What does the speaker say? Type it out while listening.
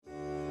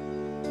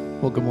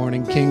Well, good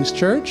morning, King's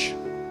Church.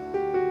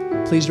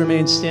 Please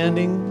remain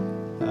standing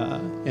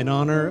in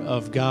honor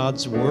of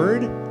God's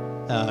Word,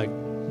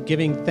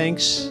 giving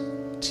thanks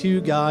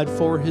to God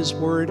for His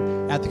Word.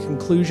 At the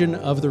conclusion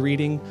of the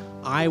reading,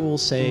 I will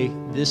say,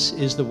 "This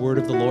is the Word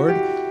of the Lord."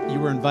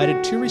 You are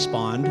invited to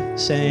respond,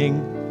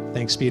 saying,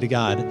 "Thanks be to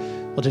God."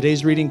 Well,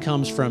 today's reading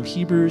comes from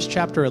Hebrews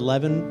chapter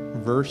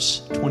 11,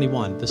 verse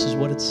 21. This is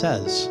what it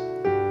says.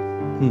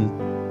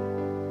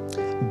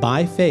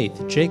 By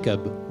faith,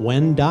 Jacob,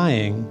 when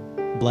dying,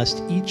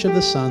 blessed each of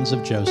the sons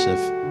of Joseph,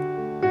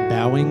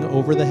 bowing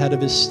over the head of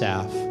his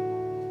staff.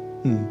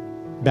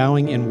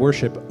 Bowing in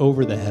worship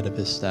over the head of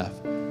his staff.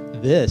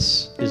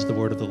 This is the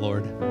word of the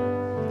Lord.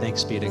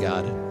 Thanks be to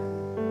God.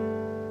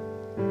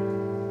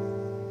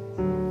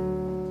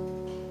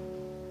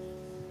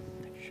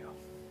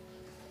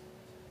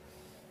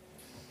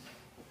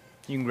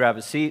 You can grab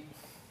a seat.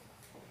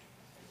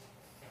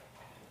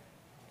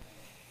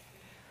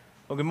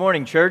 Well, good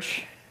morning,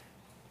 church.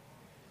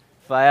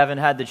 If I haven't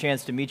had the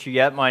chance to meet you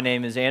yet, my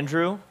name is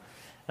Andrew,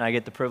 and I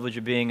get the privilege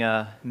of being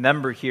a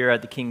member here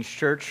at the King's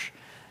Church.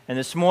 And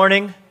this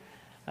morning,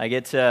 I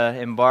get to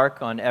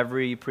embark on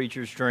every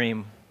preacher's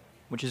dream,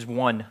 which is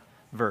one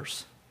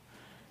verse.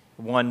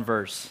 One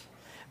verse.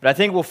 But I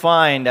think we'll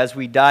find as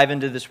we dive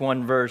into this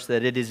one verse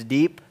that it is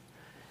deep,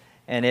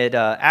 and it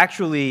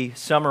actually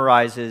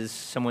summarizes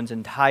someone's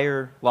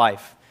entire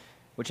life,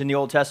 which in the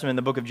Old Testament,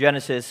 the book of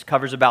Genesis,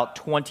 covers about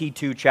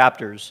 22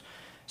 chapters.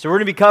 So we're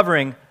going to be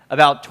covering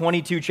about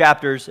 22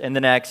 chapters in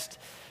the next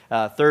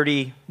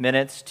 30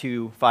 minutes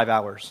to 5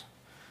 hours.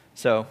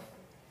 So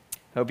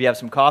I hope you have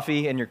some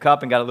coffee in your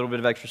cup and got a little bit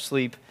of extra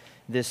sleep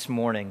this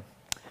morning.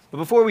 But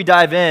before we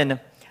dive in,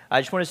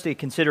 I just want us to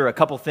consider a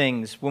couple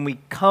things. When we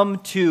come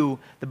to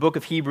the book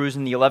of Hebrews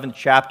in the 11th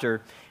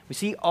chapter, we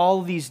see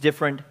all these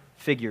different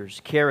figures,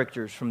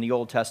 characters from the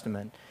Old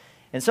Testament.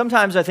 And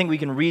sometimes I think we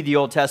can read the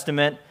Old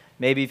Testament.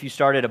 Maybe if you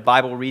started a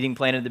Bible reading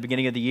plan at the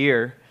beginning of the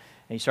year,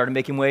 and you started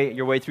making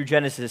your way through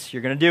Genesis,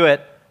 you're going to do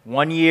it.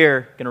 1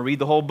 year, going to read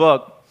the whole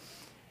book.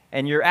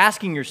 And you're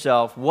asking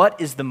yourself, what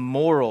is the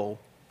moral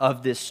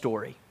of this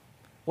story?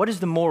 What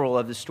is the moral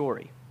of the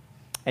story?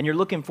 And you're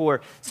looking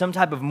for some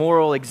type of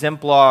moral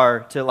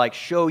exemplar to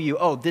show you,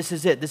 oh, this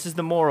is it. This is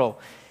the moral.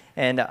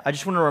 And I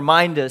just want to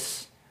remind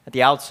us at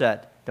the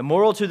outset, the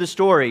moral to the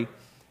story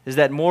is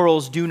that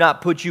morals do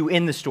not put you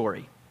in the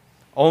story.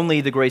 Only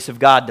the grace of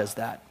God does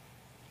that.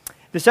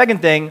 The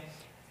second thing,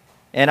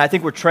 and I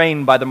think we're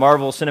trained by the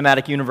Marvel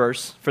Cinematic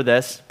Universe for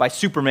this, by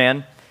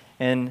Superman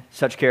and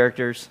such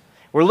characters.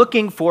 We're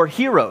looking for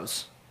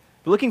heroes.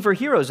 We're looking for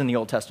heroes in the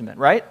Old Testament,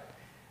 right?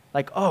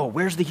 Oh,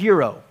 where's the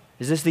hero?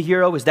 Is this the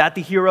hero? Is that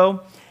the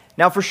hero?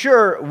 Now, for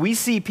sure, we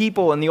see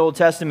people in the Old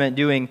Testament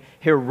doing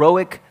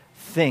heroic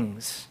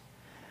things.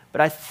 But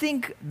I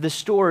think the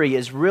story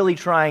is really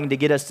trying to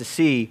get us to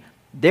see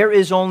there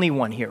is only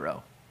one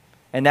hero,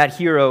 and that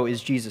hero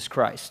is Jesus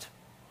Christ.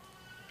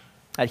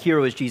 That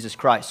hero is Jesus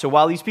Christ. So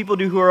while these people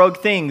do heroic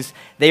things,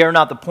 they are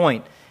not the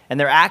point. And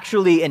they're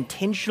actually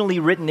intentionally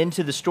written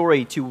into the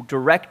story to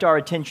direct our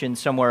attention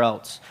somewhere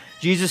else.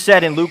 Jesus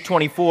said in Luke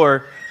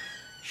 24,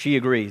 she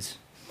agrees.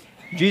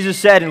 Jesus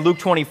said in Luke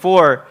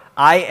 24,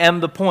 I am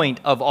the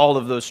point of all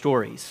of those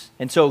stories.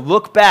 And so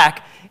look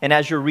back, and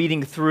as you're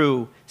reading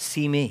through,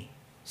 see me.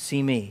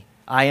 See me.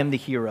 I am the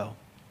hero.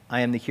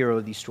 I am the hero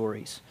of these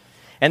stories.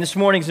 And this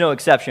morning's no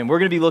exception. We're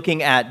going to be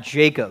looking at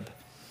Jacob.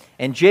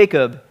 And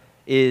Jacob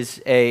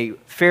is a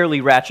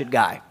fairly ratchet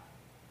guy.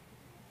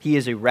 He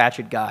is a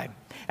ratchet guy.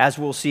 As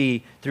we'll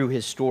see through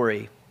his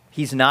story,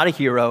 he's not a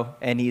hero,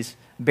 and he's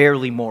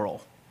barely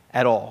moral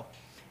at all.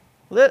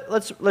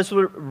 Let's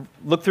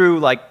look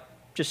through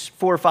just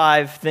 4 or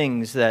 5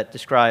 things that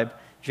describe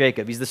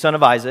Jacob. He's the son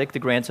of Isaac, the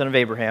grandson of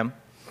Abraham.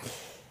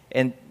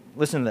 And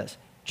listen to this.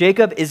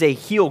 Jacob is a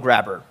heel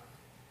grabber.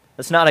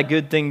 That's not a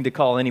good thing to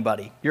call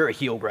anybody. You're a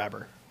heel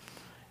grabber.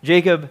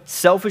 Jacob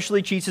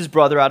selfishly cheats his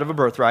brother out of a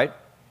birthright.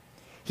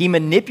 He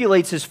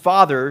manipulates his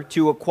father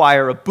to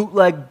acquire a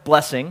bootleg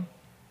blessing.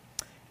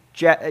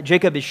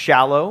 Jacob is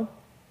shallow.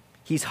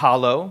 He's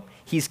hollow.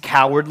 He's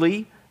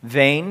cowardly,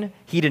 vain,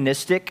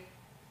 hedonistic,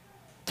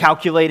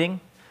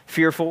 calculating,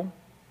 fearful.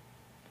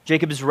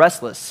 Jacob is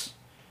restless.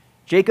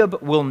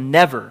 Jacob will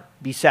never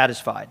be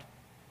satisfied,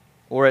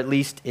 or at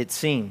least it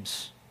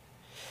seems.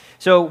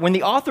 So when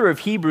the author of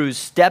Hebrews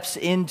steps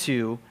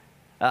into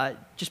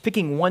just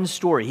picking one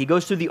story, he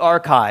goes through the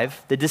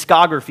archive, the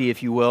discography,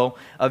 if you will,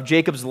 of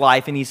Jacob's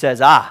life, and he says,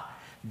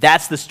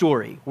 that's the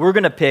story. We're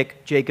going to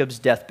pick Jacob's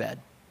deathbed.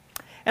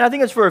 And I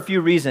think it's for a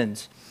few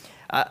reasons.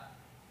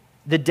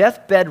 The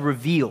deathbed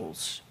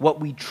reveals what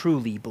we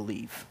truly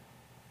believe.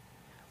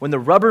 When the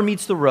rubber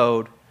meets the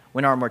road,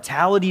 when our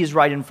mortality is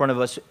right in front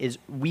of us,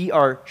 we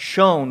are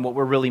shown what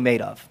we're really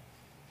made of,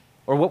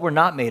 or what we're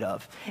not made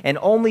of. And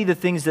only the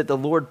things that the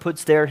Lord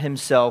puts there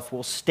himself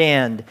will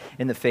stand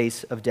in the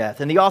face of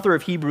death. And the author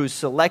of Hebrews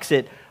selects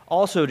it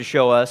also to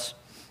show us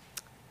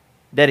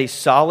that a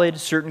solid,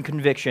 certain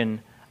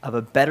conviction of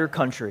a better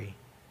country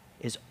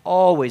is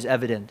always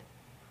evident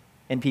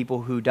in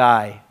people who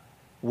die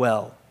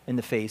well in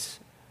the face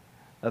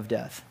of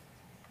death.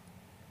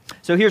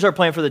 So here's our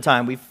plan for the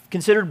time. We've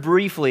considered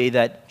briefly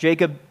that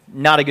Jacob,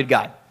 not a good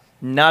guy.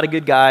 Not a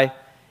good guy.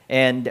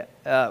 And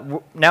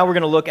now we're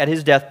going to look at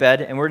his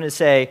deathbed, and we're going to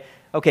say,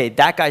 okay,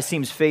 that guy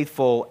seems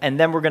faithful, and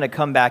then we're going to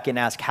come back and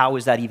ask, how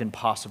is that even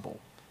possible?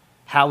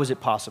 How is it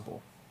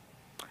possible?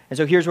 And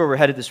so here's where we're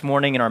headed this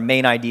morning in our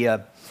main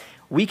idea.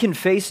 We can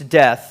face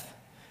death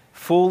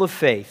full of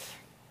faith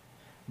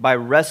by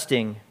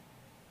resting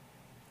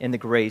in the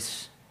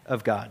grace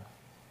of God.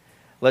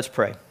 Let's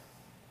pray.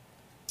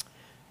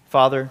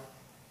 Father,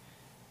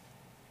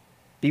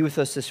 be with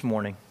us this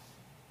morning.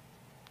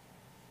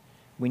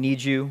 We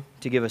need you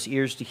to give us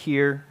ears to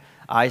hear,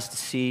 eyes to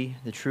see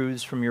the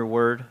truths from your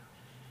word.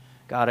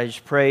 God, I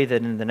just pray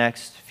that in the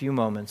next few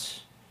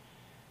moments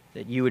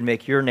that you would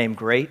make your name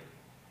great,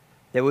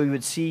 that we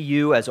would see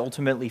you as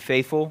ultimately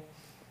faithful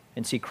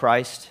and see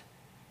Christ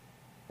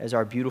as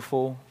our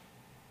beautiful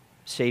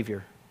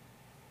Savior.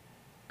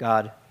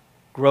 God,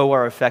 grow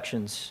our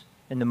affections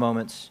in the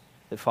moments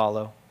that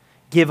follow.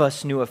 Give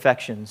us new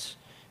affections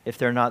if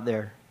they're not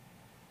there.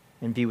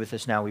 And be with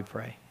us now, we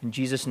pray. In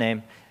Jesus'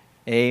 name,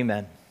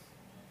 amen.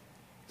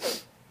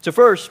 So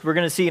first, we're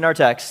going to see in our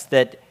text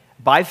that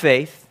by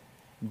faith,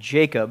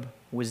 Jacob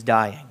was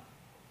dying.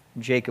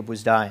 Jacob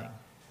was dying.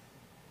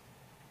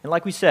 And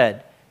like we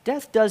said,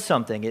 death does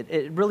something.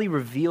 It really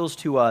reveals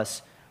to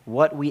us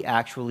what we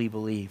actually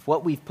believe,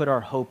 what we've put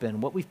our hope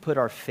in, what we've put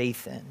our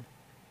faith in.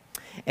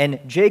 And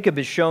Jacob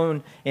is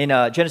shown in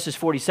Genesis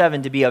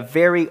 47 to be a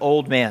very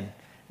old man,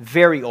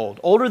 very old,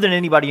 older than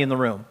anybody in the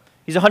room.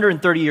 He's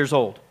 130 years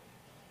old,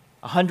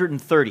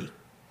 130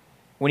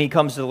 when he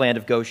comes to the land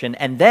of Goshen.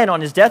 And then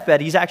on his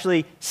deathbed, he's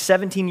actually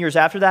 17 years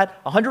after that,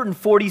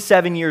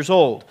 147 years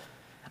old.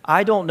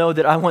 I don't know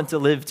that I want to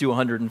live to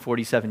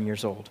 147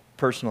 years old,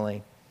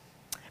 personally.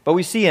 But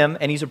we see him,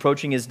 and he's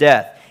approaching his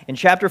death. In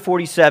chapter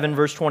 47,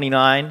 verse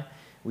 29,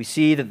 we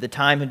see that the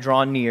time had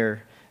drawn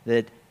near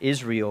that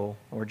Israel,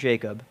 or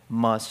Jacob,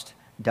 must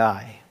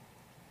die.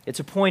 It's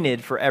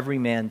appointed for every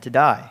man to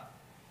die.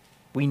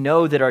 We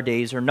know that our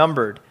days are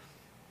numbered.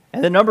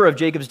 And the number of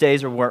Jacob's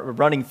days are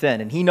running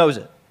thin, and he knows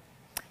it.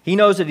 He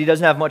knows that he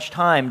doesn't have much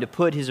time to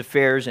put his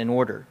affairs in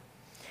order.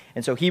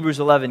 And so Hebrews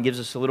 11 gives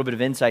us a little bit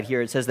of insight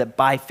here. It says that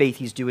by faith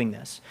he's doing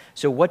this.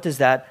 So what does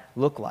that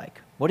look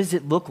like? What does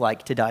it look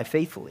like to die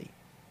faithfully?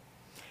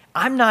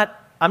 I'm not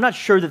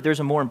sure that there's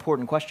a more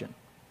important question.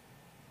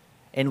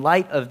 In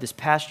light of this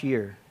past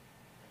year,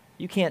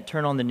 you can't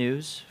turn on the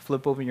news,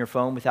 flip open your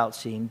phone without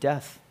seeing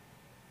death.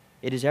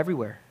 It is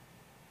everywhere.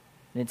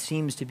 And it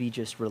seems to be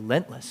just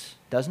relentless,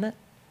 doesn't it?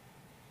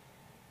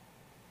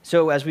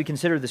 So as we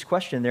consider this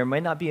question, there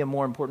might not be a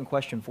more important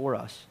question for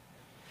us.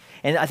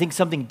 And I think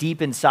something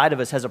deep inside of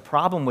us has a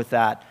problem with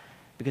that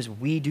because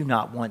we do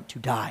not want to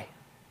die.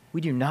 We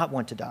do not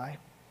want to die.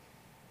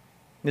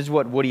 This is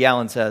what Woody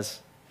Allen says.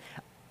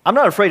 I'm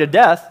not afraid of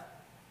death.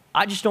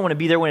 I just don't want to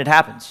be there when it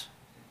happens.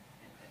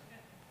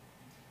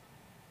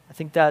 I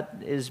think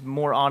that is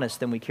more honest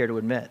than we care to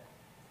admit.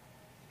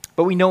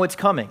 But we know it's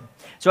coming.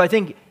 So I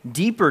think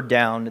deeper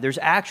down, there's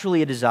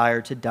actually a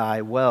desire to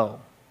die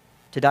well,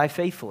 to die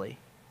faithfully.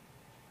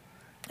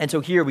 And so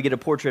here we get a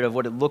portrait of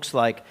what it looks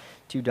like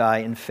to die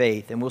in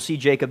faith. And we'll see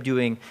Jacob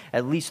doing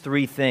at least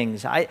three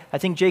things. I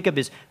think Jacob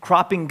is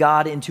cropping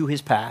God into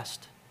his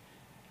past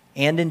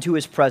and into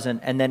his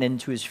present and then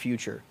into his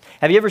future.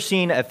 Have you ever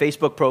seen a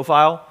Facebook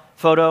profile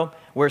photo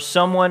where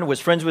someone was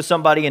friends with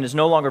somebody and is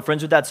no longer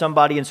friends with that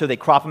somebody, and so they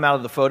crop them out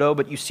of the photo,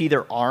 but you see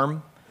their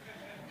arm?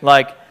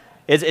 Like,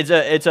 it's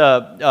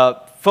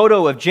a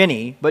photo of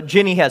Ginny, but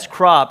Ginny has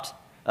cropped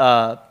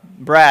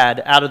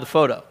Brad out of the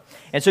photo.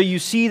 And so you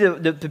see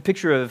the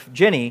picture of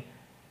Ginny,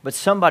 but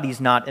somebody's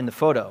not in the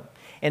photo.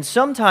 And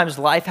sometimes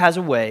life has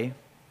a way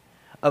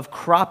of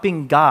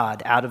cropping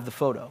God out of the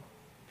photo.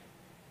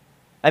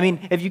 I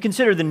mean, if you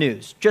consider the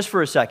news, just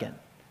for a second,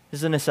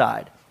 this is an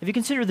aside. If you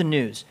consider the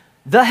news,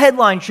 the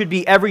headline should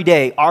be every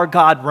day, "Our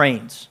God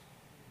reigns."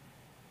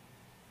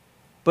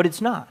 But it's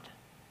not.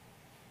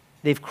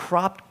 They've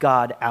cropped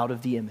God out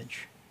of the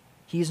image.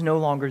 He's no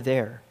longer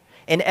there.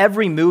 In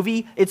every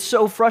movie, it's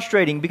so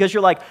frustrating because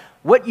you're like,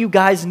 what you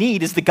guys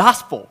need is the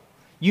gospel.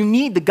 You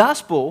need the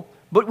gospel,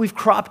 but we've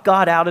cropped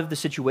God out of the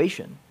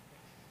situation.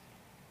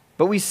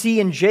 But we see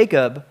in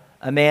Jacob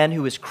a man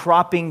who is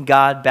cropping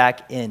God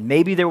back in.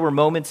 Maybe there were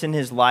moments in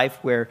his life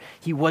where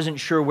he wasn't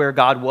sure where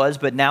God was,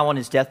 but now on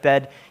his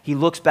deathbed, he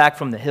looks back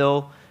from the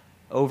hill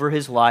over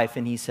his life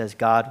and he says,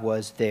 God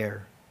was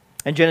there.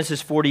 In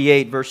Genesis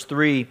 48, verse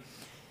 3,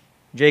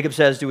 Jacob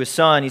says to his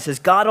son, he says,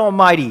 God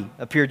Almighty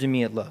appeared to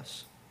me at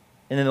Luz,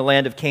 and in the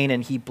land of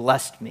Canaan he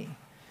blessed me.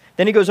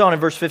 Then he goes on in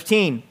verse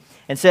 15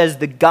 and says,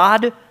 the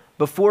God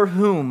before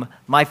whom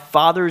my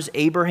fathers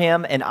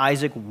Abraham and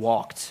Isaac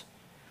walked,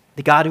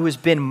 the God who has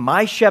been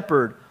my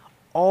shepherd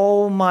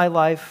all my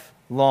life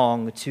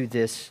long to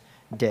this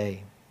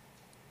day.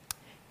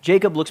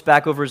 Jacob looks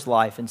back over his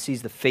life and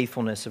sees the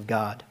faithfulness of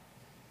God.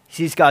 He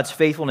sees God's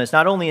faithfulness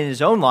not only in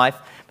his own life,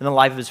 but in the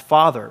life of his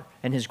father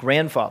and his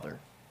grandfather.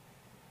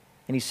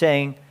 And he's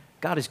saying,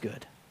 God is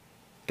good.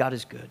 God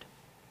is good.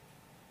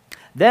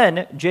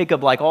 Then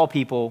Jacob, like all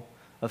people,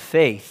 of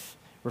faith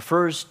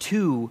refers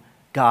to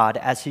God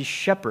as his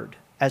shepherd,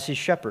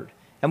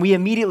 And we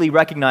immediately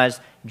recognize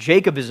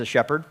Jacob is a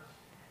shepherd,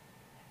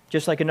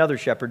 just like another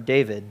shepherd,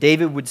 David.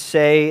 David would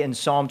say in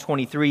Psalm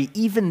 23,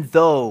 even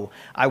though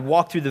I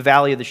walk through the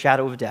valley of the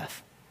shadow of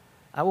death,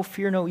 I will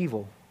fear no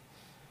evil,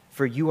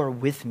 for you are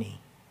with me.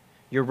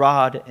 Your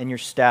rod and your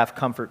staff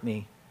comfort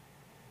me.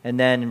 And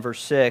then in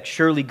verse 6,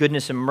 surely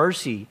goodness and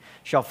mercy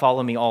shall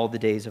follow me all the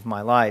days of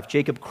my life.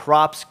 Jacob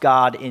crops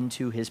God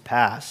into his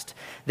past.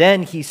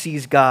 Then he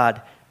sees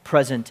God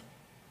present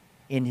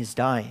in his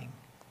dying.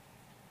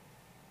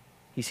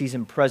 He sees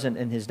him present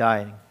in his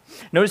dying.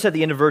 Notice at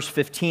the end of verse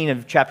 15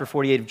 of chapter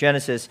 48 of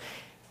Genesis,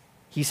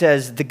 he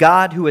says, the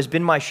God who has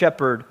been my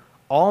shepherd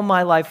all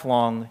my life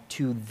long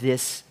to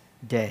this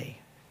day.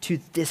 To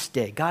this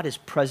day. God is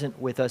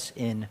present with us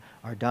in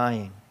our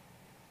dying.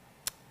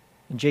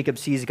 And Jacob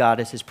sees God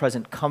as his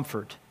present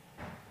comfort.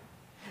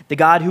 The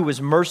God who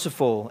was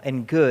merciful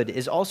and good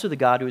is also the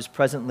God who is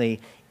presently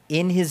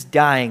in his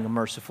dying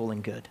merciful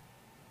and good.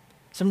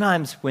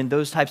 Sometimes when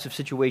those types of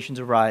situations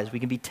arise, we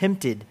can be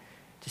tempted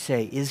to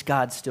say, is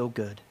God still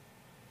good?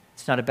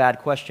 It's not a bad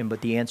question, but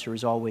the answer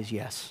is always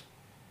yes.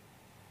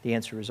 The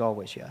answer is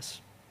always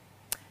yes.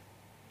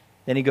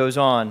 Then he goes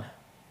on.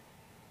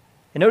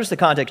 And notice the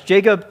context.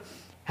 Jacob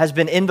has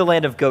been in the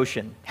land of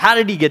Goshen. How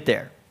did he get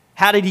there?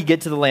 How did he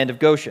get to the land of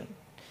Goshen?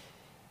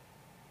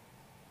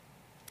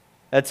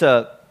 That's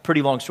a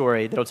pretty long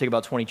story that'll take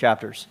about 20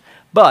 chapters.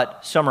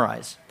 But,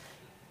 summarize.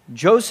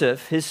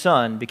 Joseph, his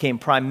son, became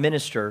prime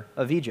minister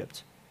of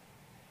Egypt.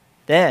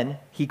 Then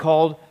he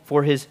called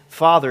for his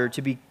father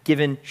to be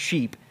given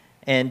sheep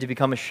and to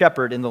become a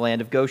shepherd in the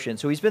land of Goshen.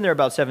 So he's been there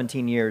about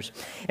 17 years.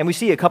 And we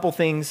see a couple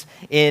things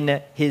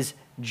in his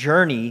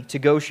journey to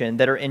Goshen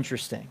that are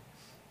interesting.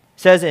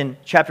 It says in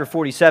chapter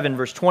 47,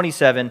 verse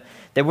 27,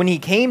 that when he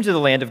came to the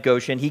land of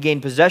Goshen, he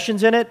gained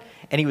possessions in it,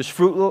 and he was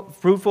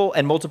fruitful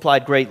and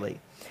multiplied greatly,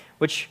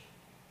 which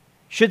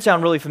should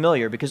sound really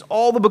familiar because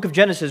all the book of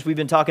Genesis, we've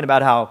been talking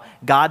about how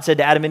God said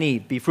to Adam and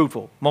Eve, be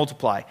fruitful,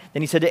 multiply.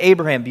 Then he said to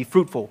Abraham, be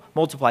fruitful,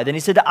 multiply. Then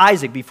he said to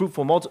Isaac, be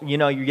fruitful, multiply. You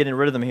know, you're getting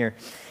rid of them here.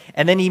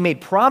 And then he made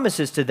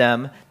promises to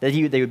them that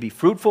they would be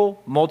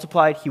fruitful,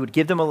 multiplied. He would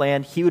give them a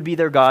land. He would be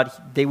their God.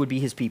 They would be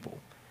his people.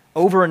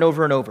 Over and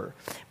over and over.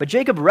 But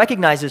Jacob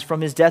recognizes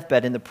from his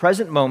deathbed in the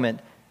present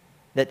moment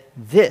that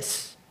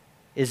this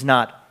is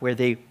not where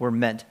they were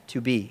meant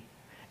to be.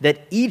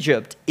 That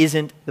Egypt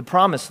isn't the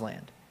promised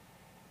land.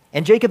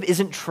 And Jacob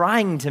isn't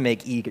trying to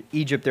make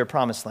Egypt their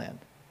promised land.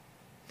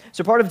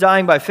 So part of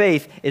dying by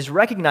faith is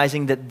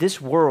recognizing that this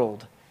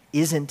world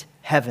isn't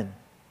heaven.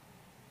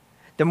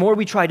 The more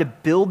we try to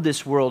build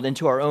this world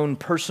into our own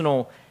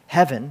personal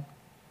heaven,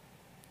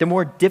 the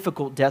more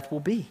difficult death will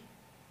be.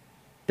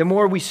 The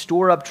more we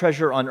store up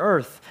treasure on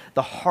earth,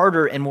 the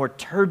harder and more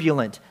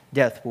turbulent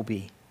death will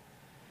be.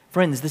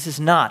 Friends, this is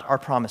not our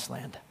promised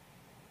land.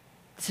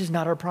 This is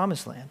not our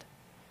promised land.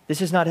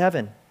 This is not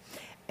heaven.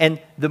 And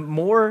the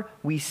more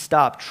we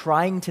stop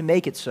trying to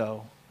make it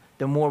so,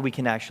 the more we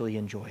can actually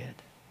enjoy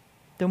it.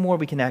 The more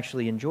we can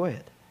actually enjoy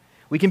it.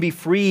 We can be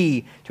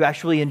free to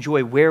actually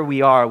enjoy where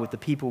we are with the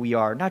people we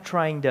are, not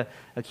trying to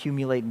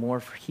accumulate more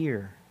for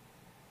here.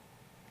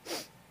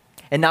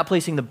 And not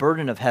placing the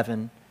burden of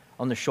heaven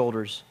on the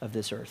shoulders of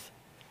this earth,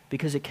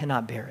 because it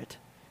cannot bear it.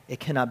 It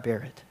cannot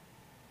bear it.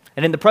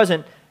 And in the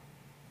present,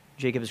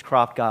 Jacob has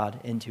cropped God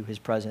into his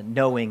present,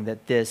 knowing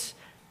that this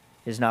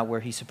is not where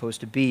he's supposed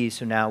to be,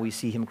 so now we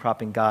see him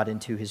cropping God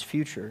into his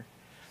future.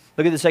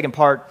 Look at the second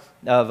part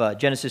of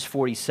Genesis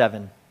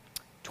 47,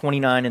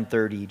 29 and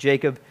 30.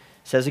 Jacob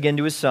says again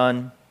to his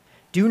son,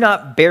 do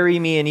not bury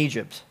me in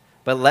Egypt,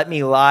 but let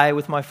me lie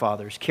with my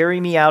fathers. Carry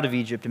me out of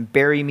Egypt and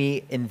bury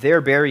me in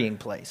their burying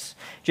place.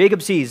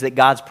 Jacob sees that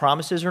God's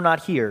promises are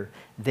not here,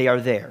 they are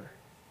there.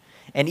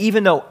 And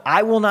even though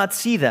I will not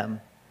see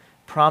them,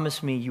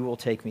 promise me you will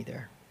take me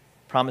there.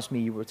 Promise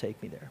me you will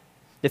take me there.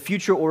 The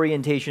future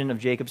orientation of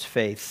Jacob's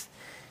faith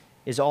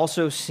is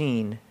also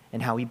seen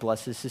in how he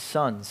blesses his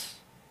sons,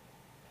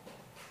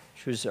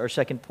 which was our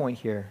second point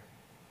here,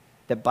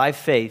 that by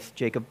faith,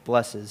 Jacob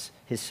blesses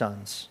his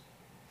sons.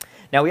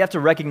 Now, we have to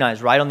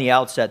recognize right on the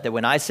outset that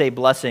when I say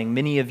blessing,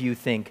 many of you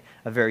think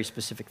of very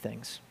specific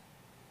things.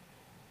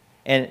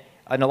 And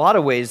in a lot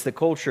of ways, the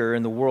culture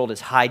and the world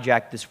has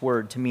hijacked this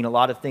word to mean a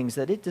lot of things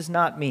that it does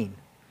not mean.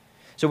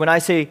 So when I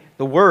say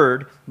the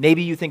word,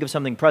 maybe you think of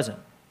something present,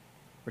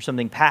 or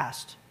something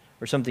past,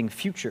 or something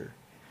future,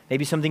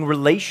 maybe something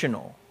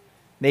relational,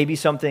 maybe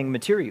something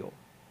material.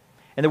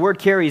 And the word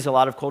carries a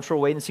lot of cultural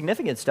weight and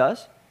significance,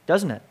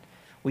 doesn't it?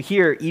 We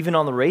hear, even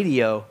on the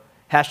radio,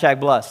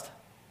 #blessed.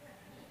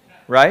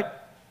 Right?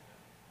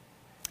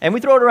 And we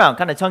throw it around,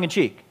 kind of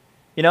tongue-in-cheek.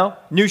 You know,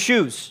 new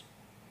shoes,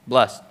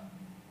 blessed.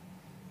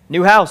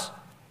 New house,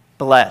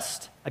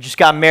 blessed. I just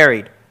got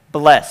married,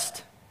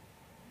 blessed.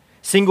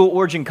 Single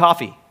origin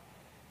coffee,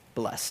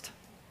 blessed.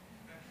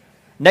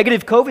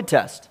 Negative COVID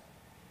test,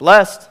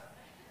 blessed.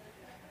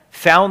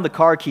 Found the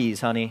car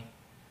keys, honey.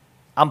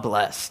 I'm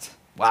blessed.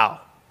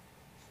 Wow.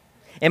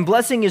 And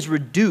blessing is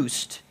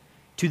reduced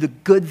to the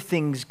good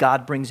things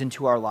God brings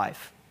into our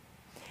life.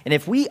 And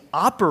if we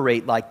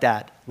operate like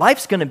that,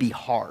 life's going to be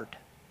hard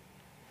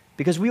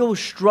because we will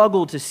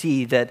struggle to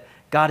see that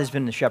God has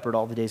been the shepherd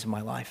all the days of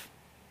my life,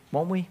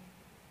 won't we?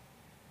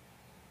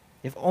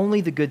 If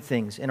only the good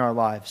things in our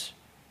lives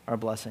are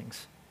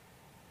blessings.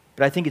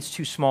 But I think it's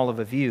too small of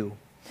a view.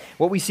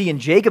 What we see in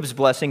Jacob's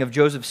blessing of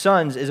Joseph's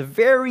sons is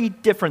very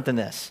different than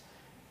this.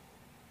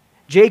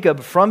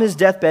 Jacob, from his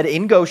deathbed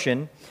in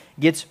Goshen,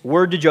 gets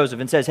word to Joseph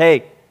and says,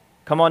 hey,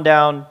 come on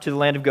down to the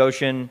land of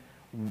Goshen.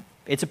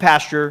 It's a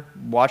pasture.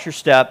 Watch your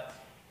step.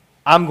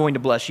 I'm going to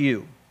bless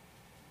you.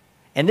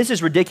 And this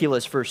is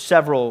ridiculous for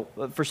several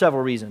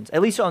reasons,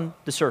 at least on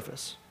the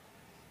surface.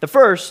 The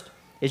first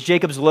is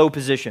Jacob's low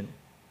position.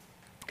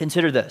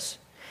 Consider this.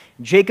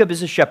 Jacob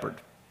is a shepherd.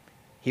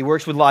 He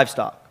works with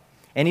livestock,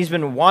 and he's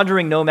been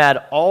wandering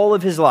nomad all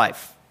of his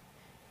life.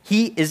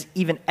 He is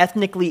even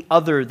ethnically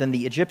other than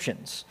the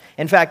Egyptians.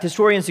 In fact,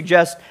 historians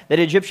suggest that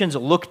Egyptians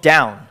looked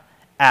down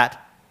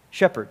at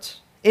shepherds,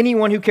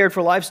 anyone who cared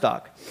for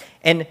livestock.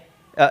 And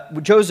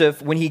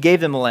Joseph, when he gave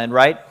them the land,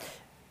 right,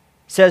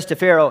 says to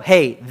Pharaoh,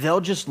 hey,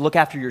 they'll just look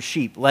after your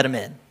sheep. Let them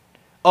in.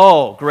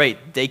 Oh,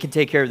 great. They can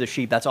take care of the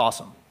sheep. That's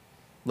awesome.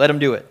 Let them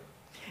do it.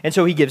 And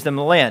so he gives them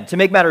the land. To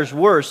make matters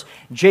worse,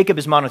 Jacob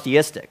is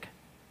monotheistic.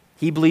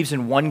 He believes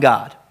in one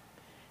God.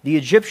 The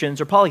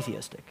Egyptians are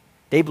polytheistic.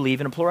 They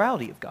believe in a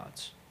plurality of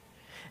gods.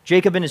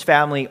 Jacob and his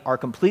family are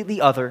completely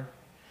other,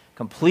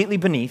 completely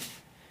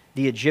beneath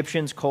the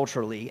Egyptians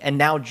culturally. And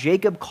now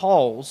Jacob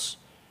calls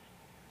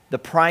the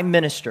prime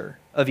minister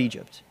of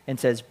Egypt and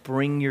says,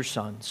 bring your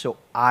son so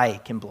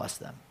I can bless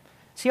them.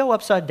 See how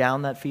upside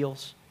down that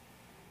feels?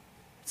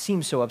 It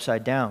seems so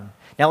upside down.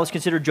 Now let's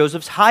consider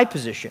Joseph's high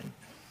position.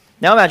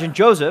 Now imagine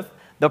Joseph,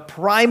 the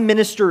prime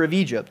minister of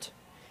Egypt.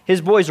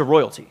 His boys are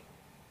royalty.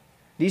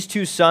 These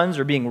two sons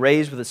are being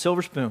raised with a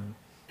silver spoon,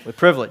 with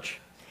privilege,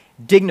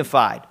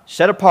 dignified,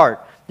 set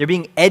apart. They're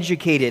being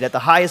educated at the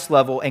highest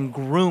level and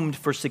groomed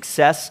for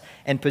success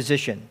and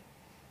position.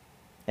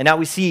 And now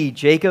we see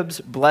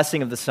Jacob's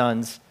blessing of the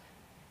sons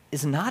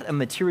is not a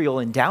material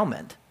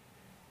endowment.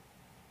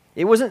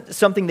 It wasn't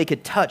something they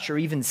could touch or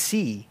even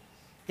see.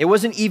 It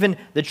wasn't even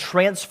the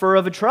transfer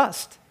of a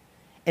trust.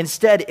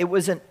 Instead, it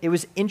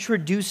was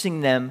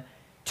introducing them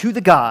to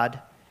the God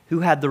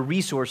who had the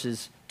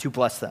resources to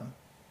bless them.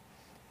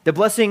 The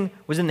blessing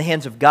was in the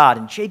hands of God,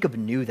 and Jacob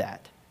knew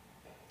that.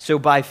 So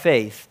by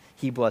faith,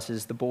 he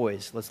blesses the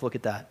boys. Let's look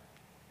at that.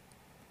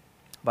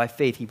 By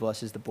faith, he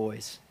blesses the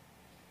boys.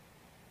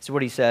 This is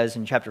what he says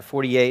in chapter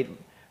 48,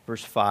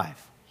 verse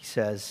 5. He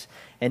says,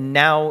 and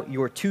now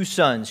your two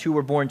sons who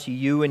were born to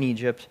you in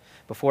Egypt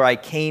before I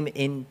came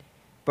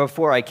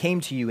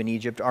to you in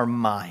Egypt are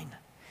mine.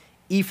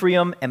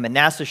 Ephraim and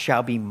Manasseh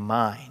shall be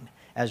mine,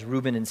 as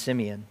Reuben and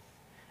Simeon.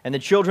 And the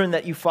children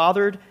that you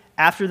fathered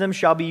after them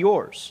shall be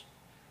yours.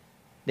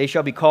 They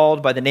shall be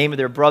called by the name of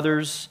their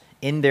brothers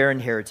in their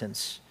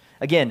inheritance.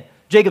 Again,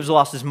 Jacob's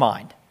lost his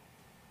mind.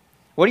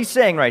 What he's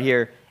saying right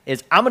here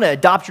is, I'm going to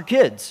adopt your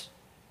kids.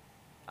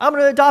 I'm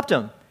going to adopt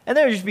them. And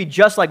they're just be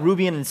just like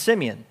Reuben and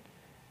Simeon,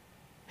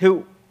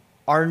 who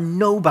are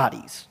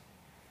nobodies.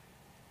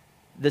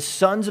 The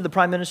sons of the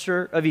prime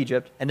minister of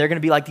Egypt, and they're going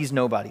to be like these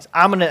nobodies.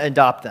 I'm going to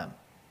adopt them.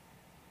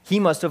 He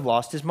must have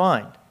lost his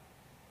mind.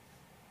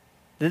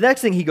 The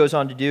next thing he goes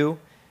on to do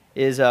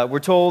is we're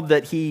told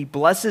that he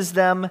blesses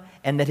them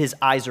and that his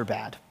eyes are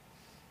bad.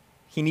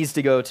 He needs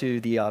to go to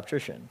the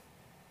optician,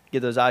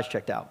 get those eyes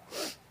checked out.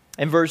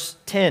 In verse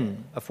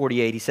 10 of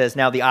 48, he says,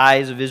 now the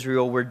eyes of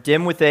Israel were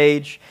dim with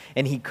age,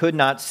 and he could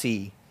not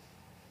see.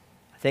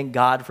 Thank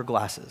God for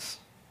glasses.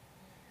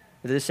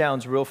 This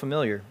sounds real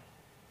familiar,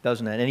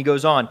 doesn't it? And he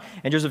goes on,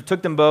 and Joseph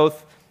took them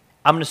both.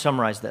 I'm going to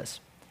summarize this.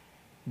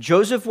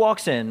 Joseph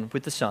walks in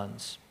with the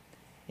sons,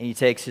 and he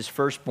takes his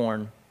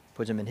firstborn,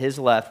 puts him in his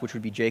left, which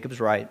would be Jacob's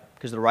right,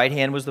 because the right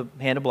hand was the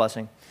hand of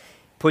blessing,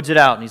 puts it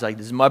out, and he's like,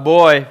 this is my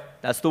boy.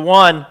 That's the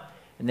one.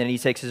 And then he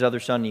takes his other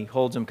son, and he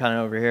holds him kind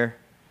of over here.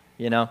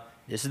 You know,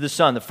 this is the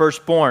son, the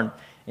firstborn.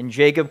 And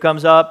Jacob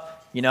comes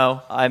up, you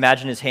know, I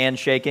imagine his hand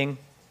shaking,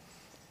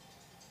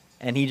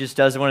 and he just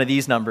does one of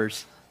these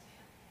numbers,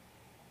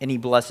 and he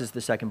blesses the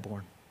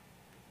secondborn.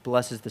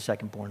 Blesses the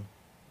secondborn.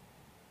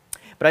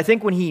 But I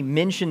think when he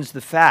mentions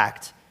the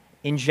fact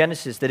in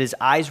Genesis that his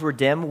eyes were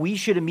dim, we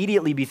should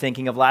immediately be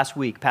thinking of last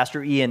week.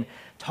 Pastor Ian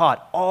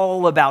taught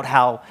all about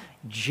how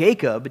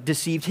Jacob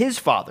deceived his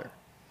father,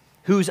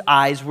 whose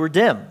eyes were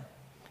dim.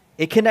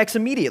 It connects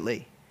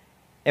immediately.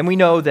 And we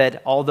know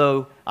that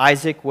although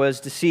Isaac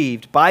was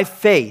deceived, by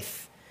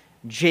faith,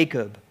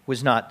 Jacob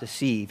was not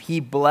deceived. He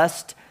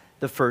blessed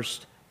the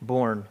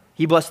firstborn.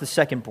 He blessed the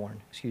secondborn,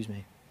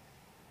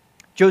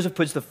 Joseph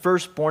puts the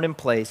firstborn in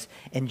place,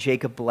 and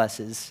Jacob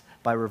blesses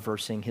by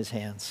reversing his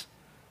hands.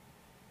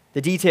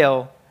 The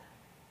detail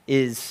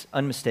is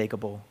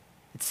unmistakable.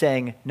 It's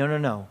saying,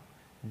 no,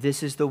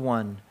 this is the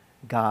one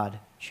God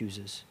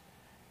chooses.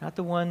 Not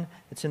the one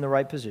that's in the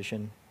right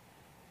position,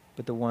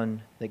 but the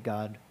one that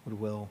God would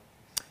will.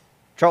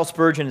 Charles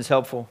Spurgeon is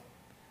helpful.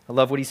 I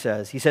love what he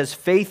says. He says,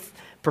 faith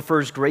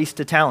prefers grace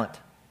to talent,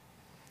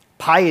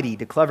 piety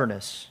to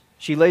cleverness.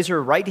 She lays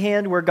her right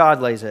hand where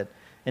God lays it,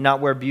 and not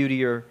where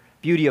beauty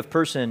of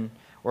person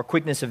or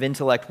quickness of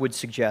intellect would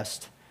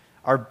suggest.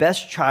 Our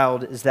best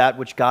child is that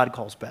which God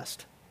calls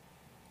best.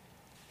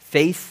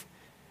 Faith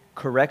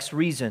corrects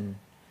reason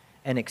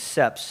and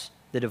accepts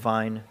the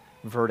divine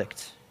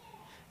verdict.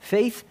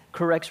 Faith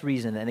corrects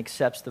reason and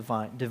accepts the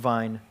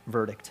divine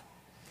verdict.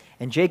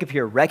 And Jacob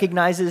here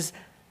recognizes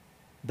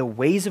the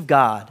ways of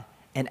God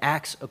and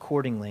acts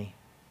accordingly.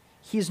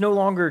 He is no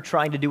longer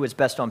trying to do what's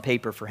best on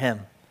paper for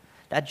him.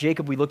 That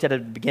Jacob we looked at the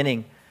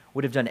beginning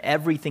would have done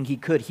everything he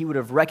could. He would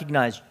have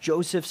recognized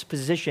Joseph's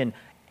position.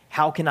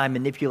 How can I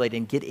manipulate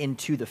and get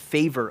into the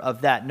favor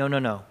of that?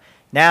 No.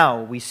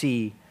 Now we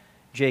see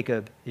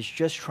Jacob is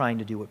just trying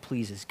to do what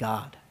pleases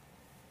God.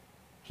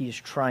 He is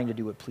trying to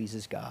do what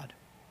pleases God.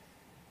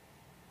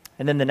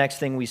 And then the next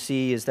thing we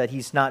see is that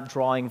he's not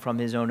drawing from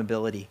his own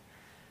ability.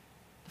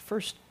 The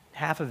first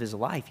half of his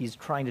life, he's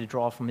trying to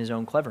draw from his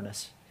own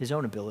cleverness, his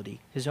own ability,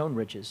 his own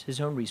riches,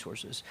 his own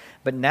resources.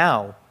 But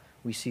now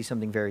we see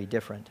something very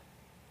different.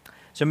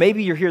 So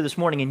maybe you're here this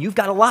morning and you've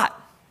got a lot.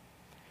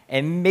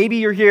 And maybe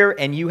you're here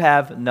and you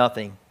have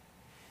nothing.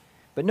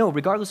 But no,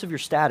 regardless of your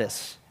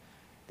status,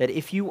 that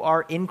if you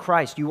are in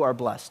Christ, you are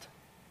blessed.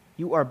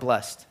 You are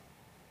blessed.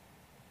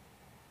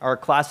 Our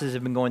classes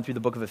have been going through the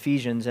book of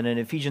Ephesians, and in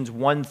Ephesians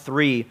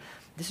 1:3,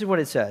 this is what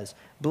it says.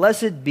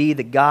 Blessed be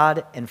the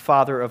God and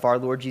Father of our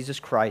Lord Jesus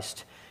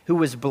Christ,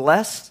 who has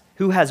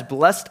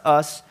blessed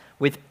us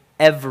with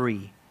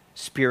every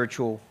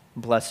spiritual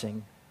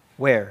blessing.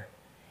 Where?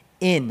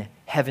 In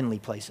heavenly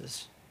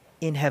places.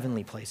 In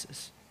heavenly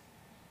places.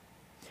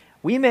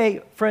 We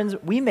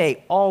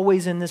may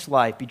always in this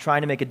life be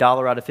trying to make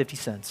 $1 out of 50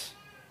 cents.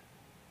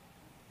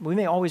 We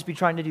may always be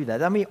trying to do that.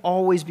 That may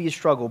always be a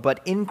struggle.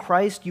 But in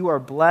Christ, you are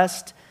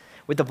blessed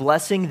with a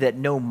blessing that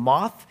no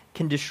moth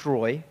can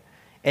destroy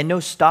and no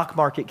stock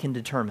market can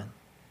determine.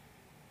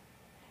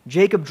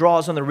 Jacob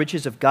draws on the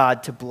riches of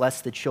God to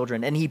bless the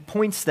children, and he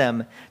points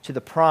them to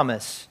the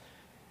promise,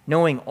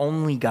 knowing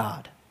only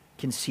God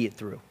can see it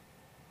through.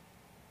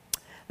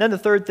 Then the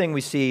third thing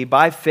we see,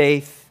 by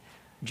faith,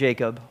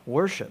 Jacob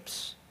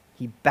worships.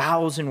 He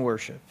bows in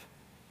worship.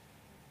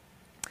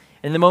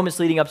 In the moments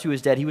leading up to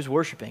his death, he was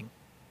worshiping.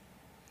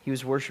 He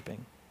was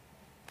worshiping.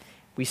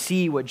 We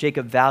see what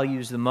Jacob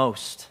values the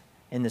most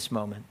in this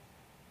moment.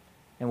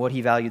 And what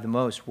he valued the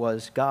most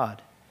was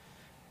God.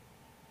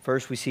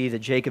 First, we see that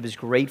Jacob is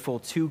grateful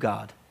to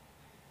God.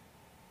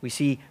 We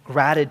see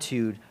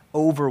gratitude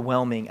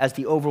as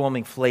the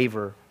overwhelming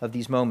flavor of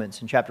these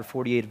moments in chapter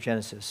 48 of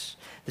Genesis.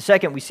 The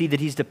second, we see that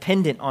he's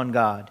dependent on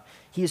God.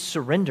 He is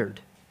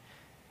surrendered.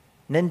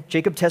 And then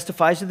Jacob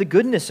testifies to the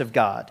goodness of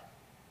God,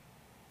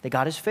 that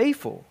God is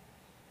faithful.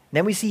 And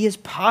then we see his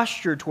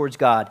posture towards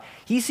God.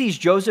 He sees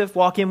Joseph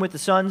walk in with the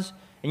sons,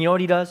 and you know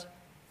what he does?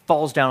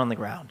 Falls down on the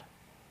ground.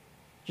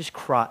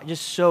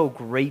 Just so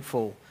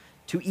grateful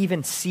to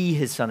even see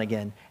his son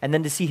again. And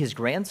then to see his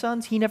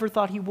grandsons, he never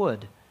thought he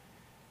would.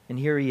 And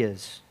here he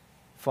is,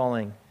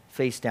 falling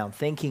face down,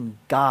 thanking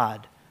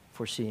God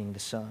for seeing the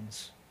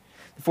sons.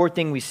 The fourth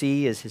thing we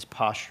see is his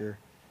posture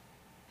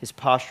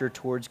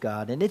towards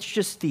God. And it's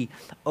just the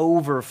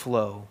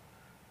overflow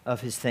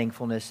of his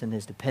thankfulness and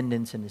his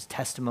dependence and his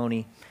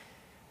testimony.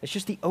 It's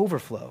just the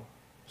overflow.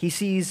 He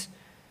sees,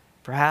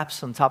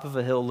 perhaps on top of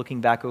a hill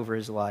looking back over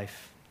his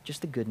life,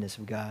 just the goodness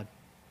of God.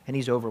 And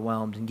he's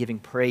overwhelmed and giving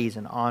praise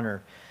and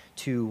honor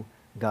to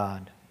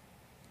God.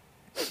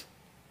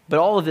 But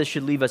all of this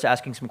should leave us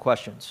asking some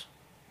questions.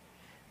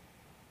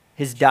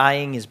 His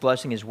dying, his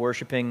blessing, his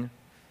worshiping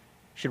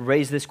should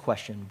raise this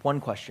question,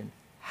 one question: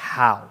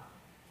 how?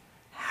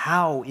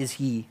 How is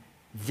he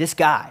this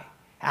guy?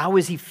 How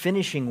is he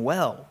finishing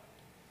well?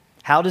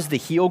 How does the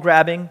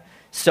heel-grabbing,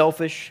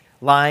 selfish,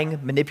 lying,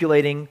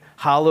 manipulating,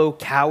 hollow,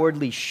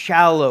 cowardly,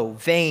 shallow,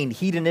 vain,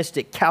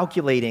 hedonistic,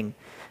 calculating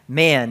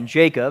man,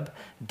 Jacob,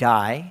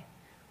 die,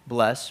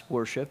 bless,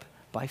 worship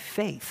by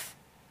faith?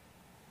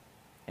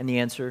 And the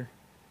answer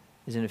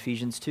is in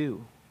Ephesians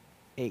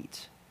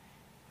 2:8.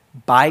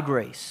 By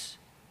grace,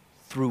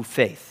 through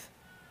faith.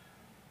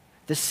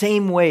 The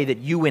same way that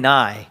you and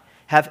I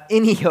have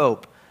any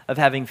hope of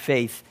having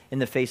faith in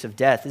the face of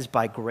death is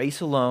by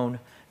grace alone,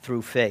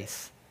 through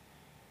faith.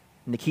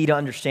 And the key to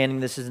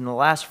understanding this is in the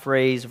last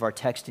phrase of our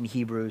text in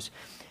Hebrews.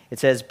 It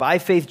says, by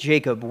faith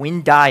Jacob,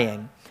 when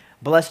dying,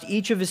 blessed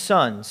each of the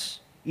sons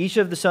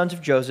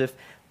of Joseph,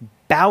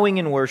 bowing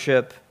in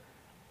worship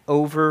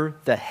over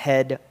the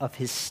head of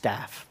his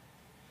staff.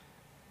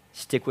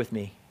 Stick with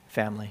me,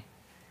 family.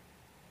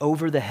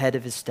 Over the head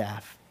of his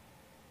staff.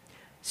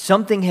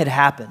 Something had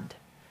happened.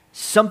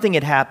 Something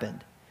had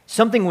happened.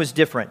 Something was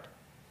different.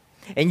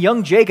 And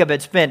young Jacob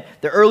had spent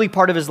the early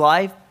part of his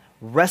life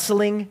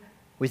wrestling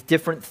with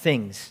different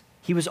things.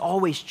 He was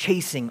always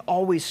chasing,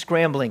 always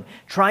scrambling,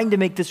 trying to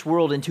make this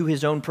world into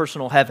his own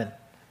personal heaven.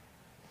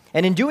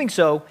 And in doing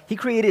so, he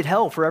created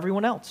hell for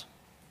everyone else.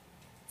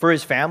 For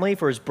his family,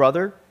 for his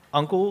brother,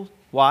 uncle,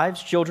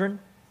 wives, children.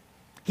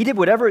 He did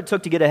whatever it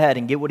took to get ahead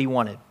and get what he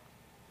wanted.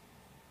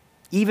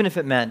 Even if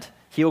it meant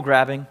heel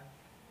grabbing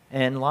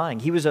and lying.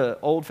 He was an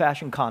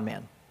old-fashioned con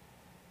man.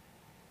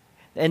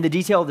 And the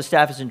detail of the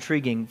staff is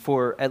intriguing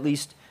for at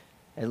least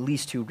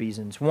two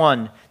reasons.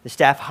 One, the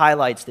staff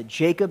highlights that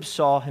Jacob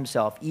saw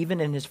himself, even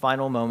in his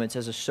final moments,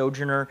 as a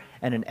sojourner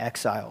and an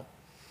exile.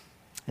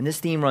 And this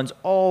theme runs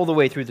all the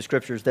way through the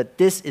scriptures, that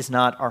this is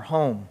not our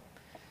home.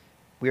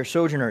 We are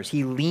sojourners.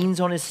 He leans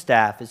on his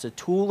staff as a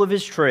tool of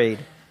his trade,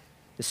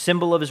 the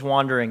symbol of his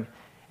wandering,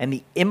 and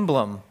the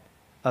emblem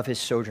of his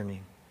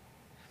sojourning.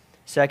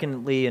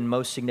 Secondly, and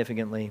most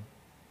significantly,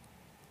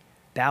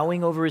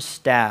 bowing over his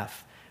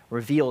staff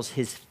reveals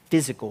his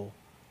physical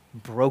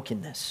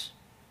brokenness.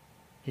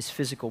 His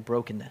physical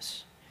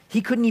brokenness.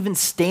 He couldn't even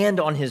stand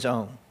on his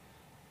own.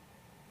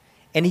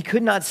 And he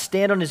could not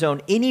stand on his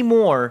own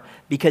anymore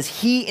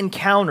because he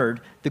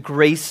encountered the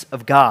grace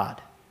of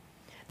God.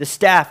 The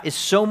staff is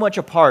so much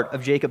a part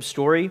of Jacob's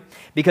story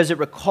because it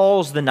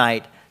recalls the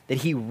night that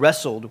he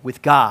wrestled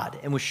with God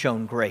and was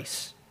shown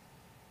grace.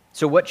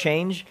 So what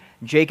changed?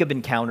 Jacob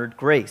encountered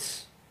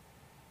grace.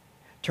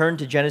 Turn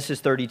to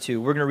Genesis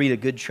 32. We're going to read a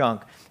good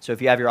chunk. So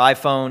if you have your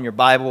iPhone, your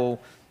Bible,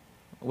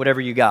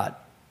 whatever you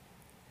got,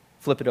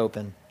 flip it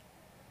open.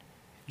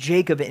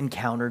 Jacob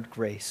encountered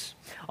grace.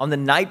 On the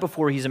night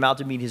before he's about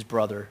to meet his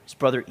brother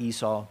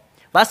Esau.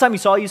 Last time he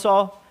saw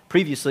Esau,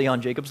 previously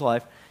on Jacob's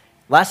life,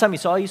 last time he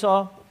saw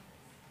Esau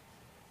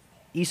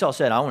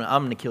said, I'm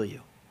going to kill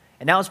you.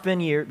 And now it's been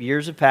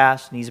years have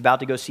passed, and he's about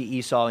to go see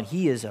Esau, and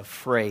he is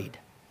afraid.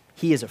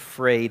 He is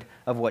afraid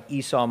of what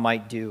Esau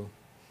might do.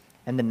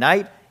 And the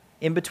night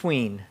in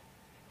between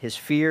his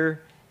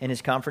fear and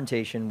his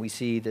confrontation, we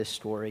see this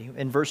story.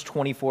 In verse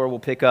 24, we'll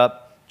pick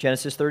up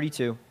Genesis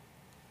 32.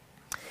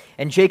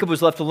 And Jacob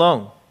was left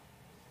alone,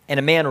 and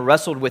a man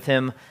wrestled with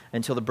him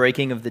until the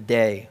breaking of the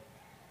day.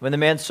 When the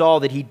man saw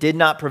that he did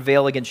not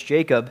prevail against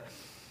Jacob,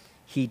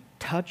 he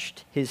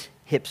touched his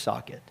hip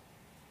socket,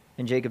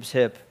 and Jacob's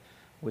hip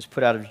was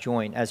put out of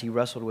joint as he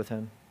wrestled with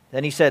him.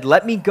 Then he said,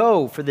 "Let me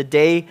go, for the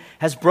day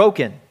has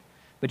broken."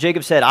 But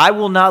Jacob said, "I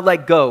will not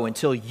let go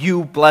until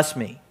you bless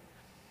me."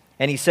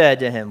 And he said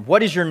to him,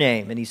 "What is your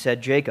name?" And he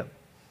said, "Jacob."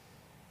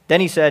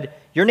 Then he said,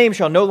 "Your name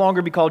shall no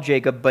longer be called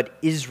Jacob, but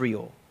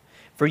Israel,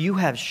 for you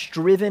have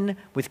striven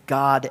with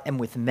God and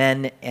with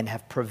men and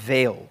have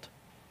prevailed."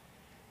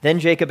 Then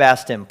Jacob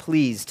asked him,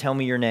 "Please tell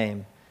me your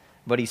name."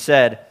 But he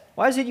said,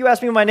 "Why is it you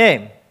ask me my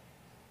name?"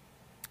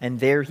 And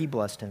there he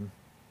blessed him.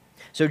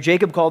 So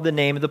Jacob called the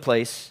name of the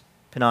place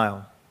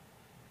Peniel,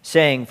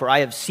 saying, "For I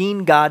have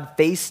seen God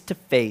face to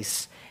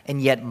face,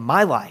 and yet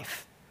my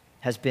life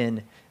has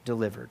been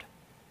delivered."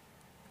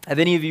 Have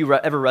any of you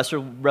ever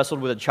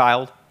wrestled with a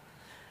child?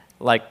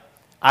 Like,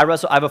 I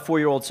have a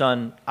 4-year-old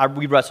son.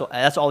 We wrestle.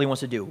 That's all he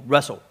wants to do.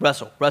 Wrestle,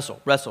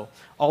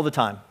 all the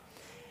time.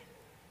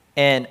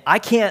 And I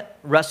can't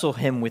wrestle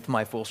him with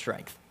my full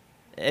strength.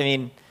 I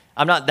mean,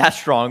 I'm not that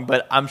strong,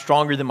 but I'm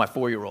stronger than my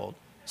 4-year-old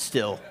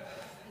still.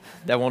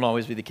 That won't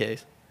always be the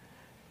case.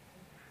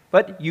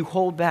 But you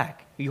hold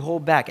back.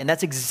 And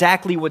that's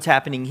exactly what's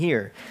happening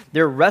here.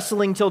 They're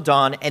wrestling till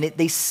dawn, and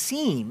they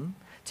seem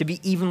to be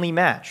evenly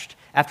matched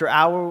after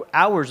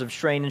hours of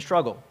strain and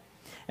struggle.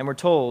 And we're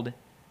told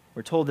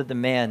that the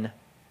man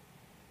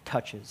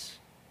touches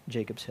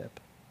Jacob's hip.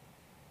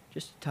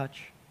 Just a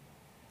touch.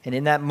 And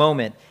in that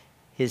moment,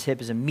 his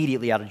hip is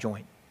immediately out of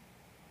joint.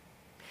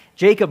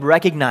 Jacob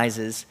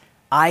recognizes,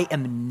 I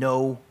am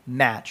no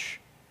match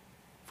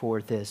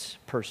for this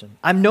person.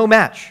 I'm no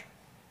match.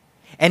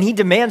 And he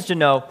demands to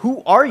know,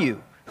 who are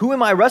you? Who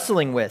am I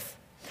wrestling with?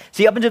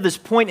 See, up until this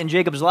point in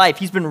Jacob's life,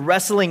 he's been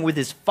wrestling with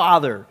his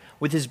father,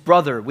 with his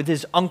brother, with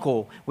his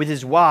uncle, with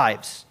his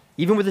wives,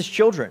 even with his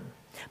children.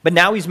 But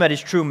now he's met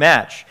his true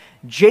match.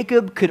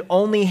 Jacob could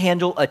only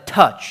handle a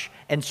touch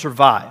and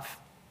survive.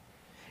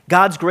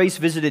 God's grace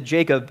visited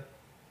Jacob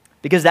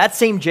because that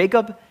same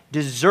Jacob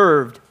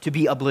deserved to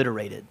be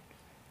obliterated.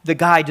 The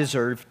guy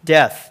deserved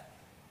death.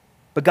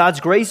 But God's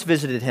grace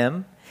visited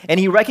him, and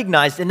he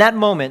recognized in that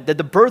moment that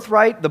the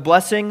birthright, the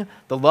blessing,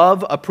 the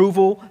love,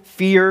 approval,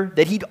 fear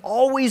that he'd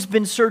always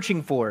been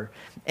searching for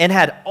and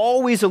had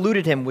always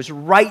eluded him was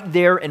right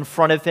there in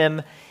front of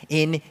him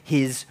in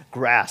his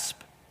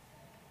grasp.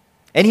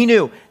 And he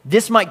knew,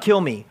 this might kill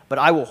me, but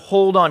I will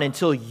hold on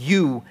until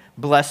you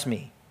bless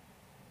me.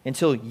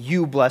 Until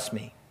you bless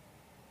me.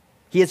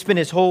 He had spent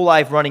his whole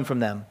life running from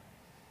them.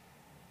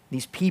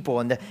 These people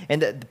and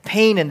the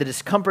pain and the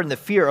discomfort and the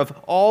fear of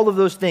all of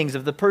those things,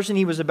 of the person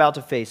he was about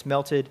to face,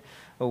 melted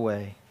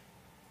away.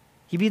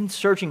 He'd been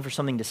searching for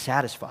something to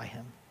satisfy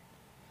him.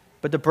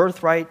 But the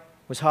birthright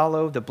was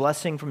hollow. The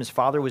blessing from his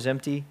father was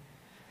empty.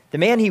 The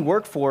man he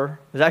worked for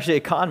was actually a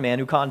con man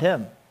who conned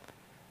him.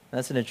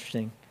 That's an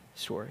interesting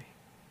story.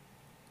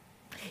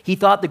 He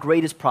thought the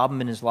greatest problem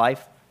in his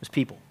life was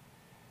people,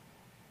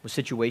 was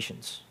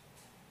situations,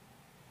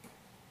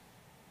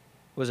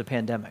 was a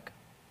pandemic.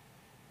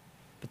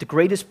 But the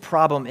greatest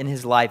problem in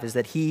his life is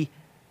that he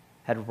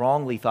had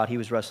wrongly thought he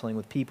was wrestling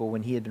with people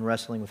when he had been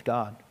wrestling with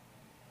God.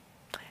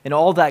 And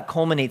all that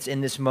culminates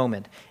in this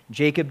moment.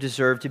 Jacob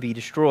deserved to be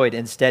destroyed.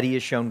 Instead, he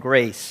is shown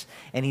grace,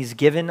 and he's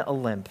given a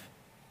limp.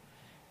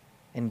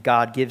 And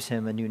God gives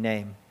him a new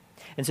name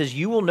and says,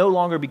 "You will no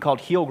longer be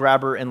called heel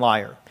grabber and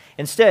liar.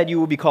 Instead, you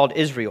will be called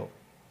Israel,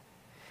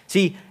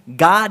 See,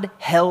 God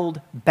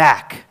held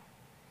back.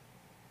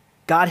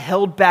 God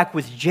held back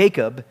with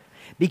Jacob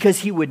because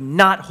he would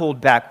not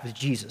hold back with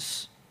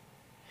Jesus.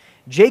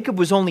 Jacob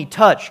was only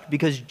touched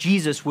because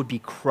Jesus would be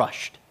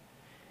crushed.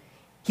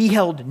 He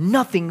held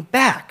nothing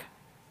back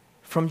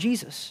from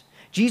Jesus.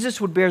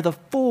 Jesus would bear the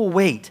full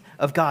weight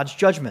of God's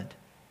judgment.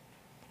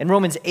 In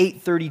Romans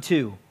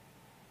 8:32,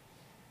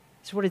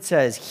 that's what it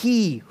says.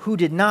 He who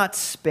did not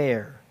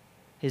spare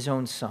his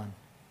own son,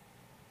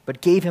 but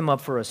gave him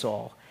up for us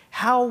all,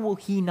 how will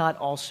he not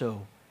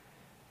also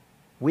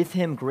with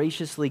him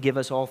graciously give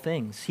us all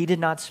things? He did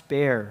not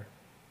spare.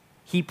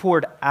 He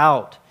poured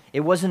out. It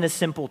wasn't a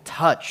simple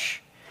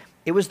touch.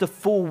 It was the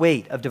full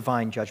weight of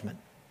divine judgment.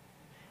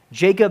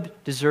 Jacob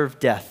deserved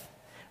death,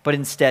 but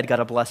instead got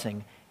a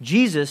blessing.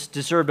 Jesus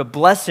deserved a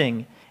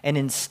blessing and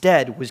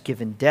instead was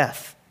given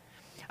death.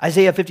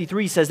 Isaiah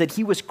 53 says that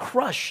he was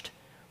crushed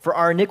for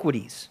our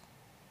iniquities.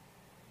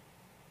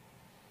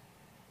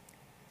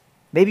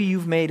 Maybe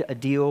you've made a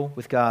deal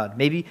with God.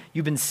 Maybe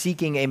you've been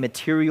seeking a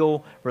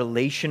material,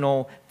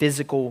 relational,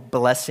 physical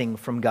blessing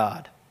from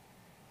God.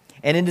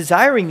 And in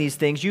desiring these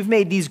things, you've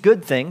made these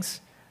good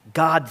things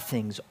God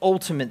things,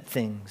 ultimate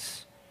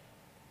things.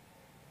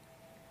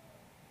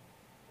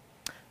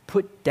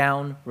 Put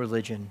down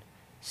religion.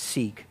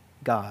 Seek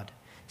God.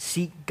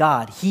 Seek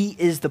God. He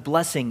is the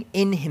blessing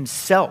in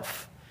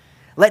himself.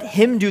 Let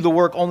him do the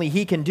work only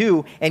he can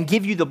do and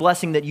give you the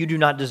blessing that you do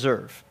not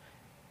deserve.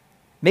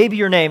 Maybe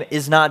your name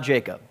is not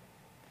Jacob.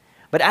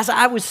 But as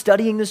I was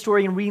studying this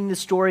story and reading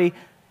this story,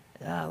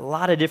 a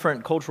lot of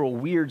different cultural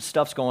weird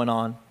stuff's going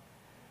on.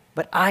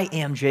 But I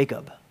am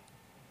Jacob.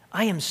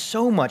 I am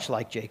so much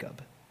like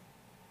Jacob.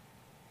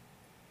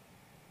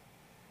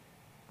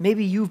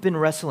 Maybe you've been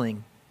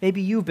wrestling.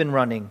 Maybe you've been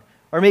running.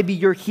 Or maybe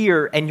you're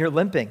here and you're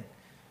limping.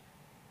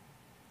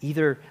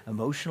 Either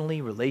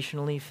emotionally,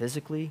 relationally,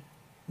 physically.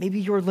 Maybe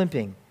you're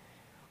limping.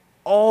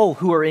 All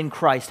who are in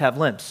Christ have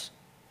limps.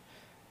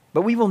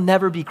 But we will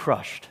never be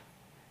crushed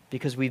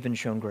because we've been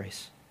shown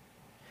grace.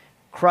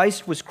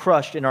 Christ was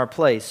crushed in our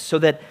place so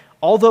that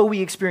although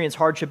we experience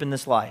hardship in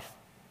this life,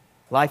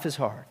 life is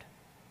hard.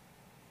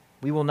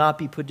 We will not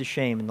be put to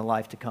shame in the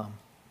life to come.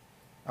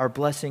 Our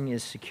blessing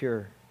is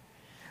secure.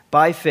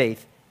 By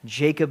faith,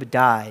 Jacob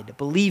died,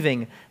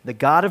 believing the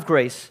God of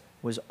grace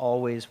was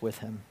always with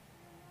him.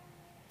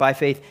 By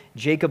faith,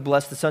 Jacob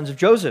blessed the sons of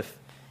Joseph,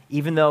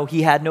 even though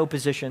he had no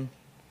position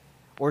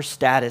or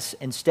status.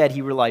 Instead,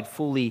 he relied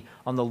fully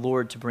on the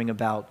Lord to bring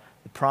about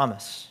the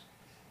promise.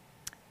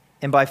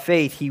 And by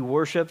faith, he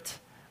worshiped,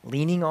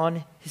 leaning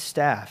on his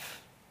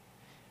staff,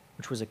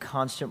 which was a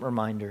constant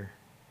reminder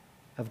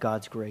of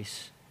God's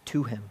grace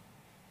to him.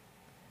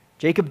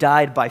 Jacob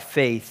died by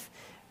faith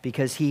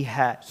because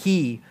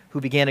he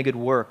who began a good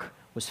work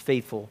was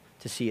faithful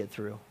to see it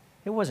through.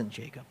 It wasn't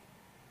Jacob.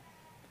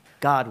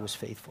 God was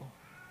faithful.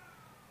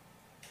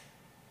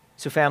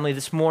 So family,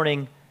 this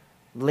morning,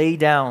 lay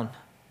down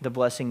the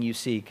blessing you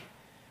seek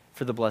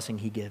for the blessing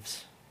he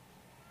gives.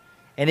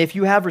 And if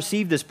you have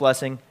received this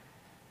blessing,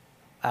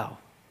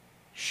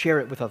 share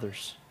it with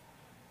others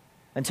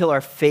until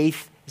our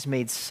faith is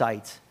made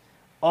sight.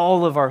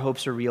 All of our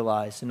hopes are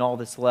realized, and all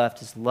that's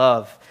left is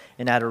love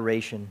and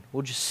adoration.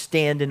 We'll just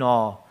stand in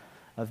awe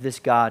of this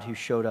God who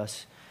showed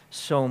us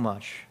so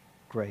much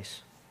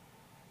grace.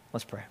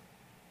 Let's pray.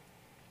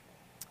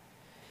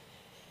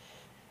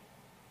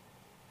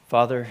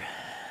 Father,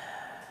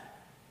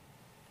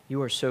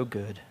 you are so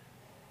good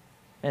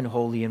and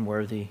holy and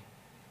worthy.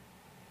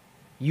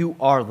 You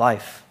are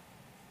life.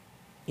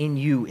 In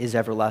you is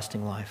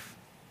everlasting life,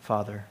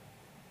 Father.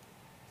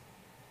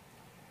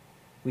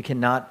 We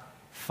cannot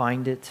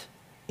find it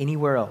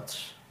anywhere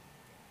else.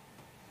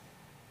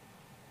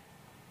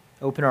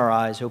 Open our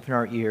eyes, open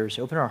our ears,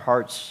 open our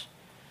hearts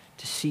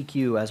to seek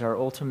you as our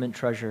ultimate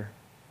treasure.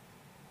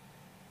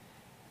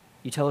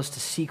 You tell us to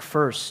seek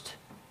first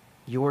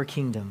your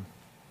kingdom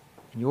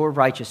and your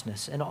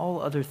righteousness, and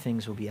all other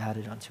things will be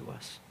added unto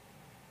us.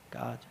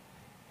 God,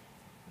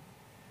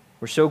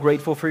 we're so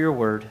grateful for your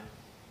word.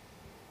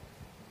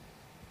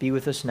 Be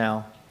with us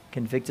now.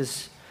 Convict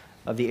us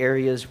of the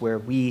areas where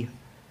we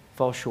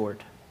fall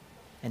short,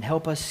 and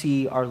help us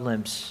see our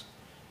limps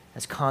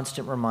as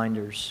constant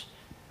reminders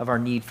of our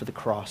need for the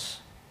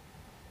cross.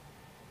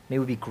 May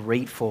we be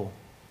grateful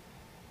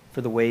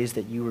for the ways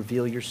that you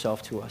reveal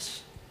yourself to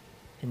us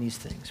in these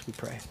things, we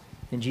pray.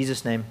 In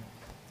Jesus' name,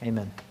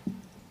 amen.